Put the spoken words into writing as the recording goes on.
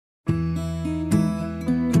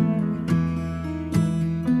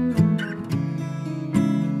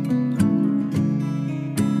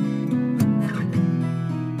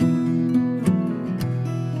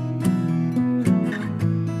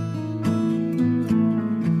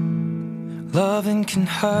Loving can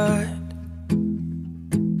hurt.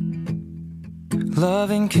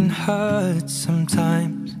 Loving can hurt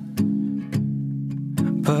sometimes,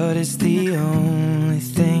 but it's the only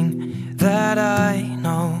thing that I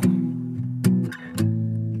know.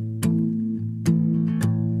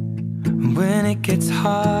 When it gets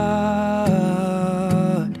hard,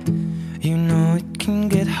 you know it can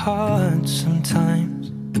get hard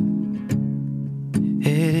sometimes.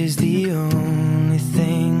 It is the only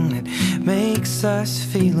thing that makes us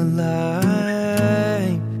feel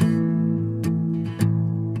alive.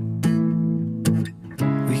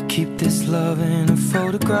 We keep this love in a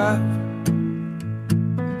photograph.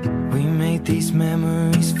 We made these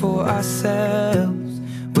memories for ourselves,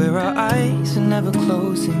 where our eyes are never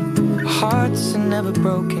closing, our hearts are never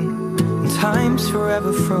broken, and time's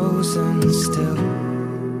forever frozen still.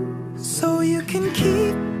 So you can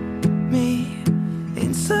keep me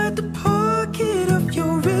inside the pocket of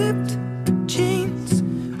your ripped jeans,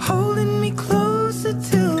 holding me closer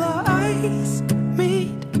till our eyes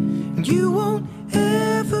meet, and you won't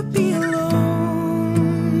ever be alone.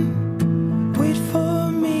 Wait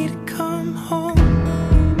for me to come home.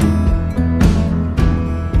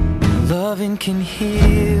 Loving can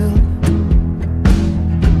heal.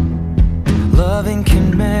 Loving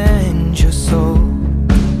can mend your soul,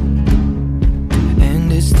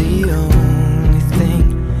 and it's the only thing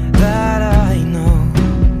that I know.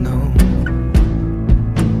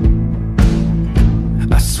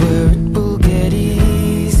 I swear it will get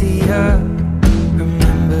easier.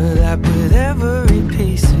 Remember that with every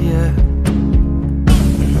piece of you.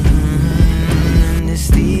 And it's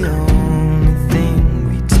the only thing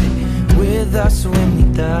we take with us when we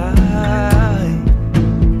die.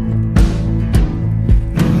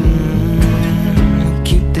 We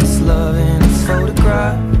keep this love in a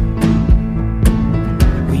photograph.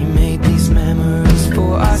 We made these memories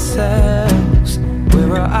for ourselves,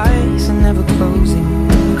 where our eyes are never closing,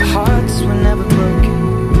 our hearts were never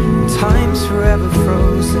broken, time's forever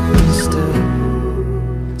frozen still.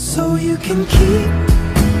 So you can keep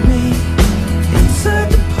me inside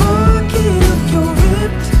the pocket of your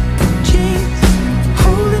ripped jeans,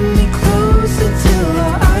 holding me closer till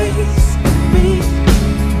our eyes meet.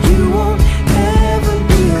 You won't ever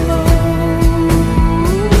be alone.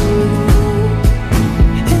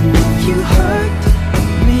 And if you hurt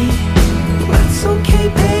me, that's okay,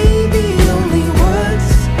 baby. Only words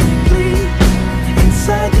bleed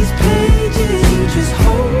inside these pages. You just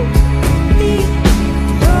hold me.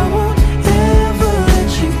 I won't ever let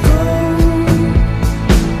you go.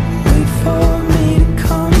 Wait for me to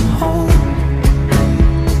come home.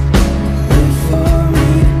 Wait for me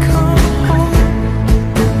to come home.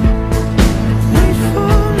 Wait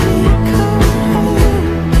for me to come home.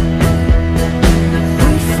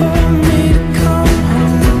 Wait for me to come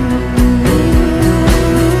home.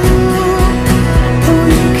 Oh,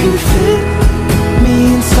 you can fit me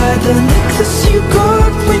inside the necklace you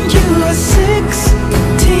got when you were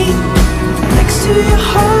 16, next to your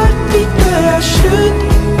heartbeat where I should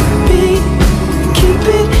be. Keep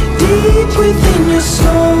it deep within your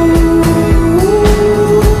soul.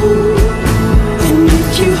 And if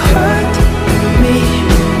you hurt me,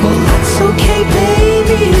 well, that's okay,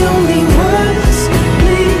 baby. Only words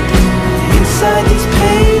bleed inside these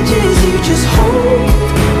pages. You just hold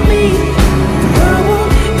me. I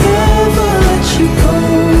won't ever let you go.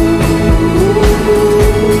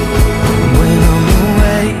 When I'm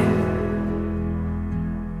away,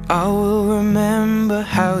 I will remember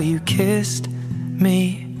how you kissed me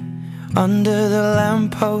under the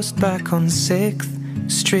lamppost back on 6th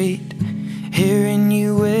Street, hearing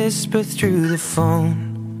you whisper through the phone.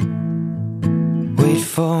 Wait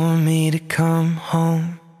for me to come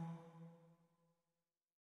home.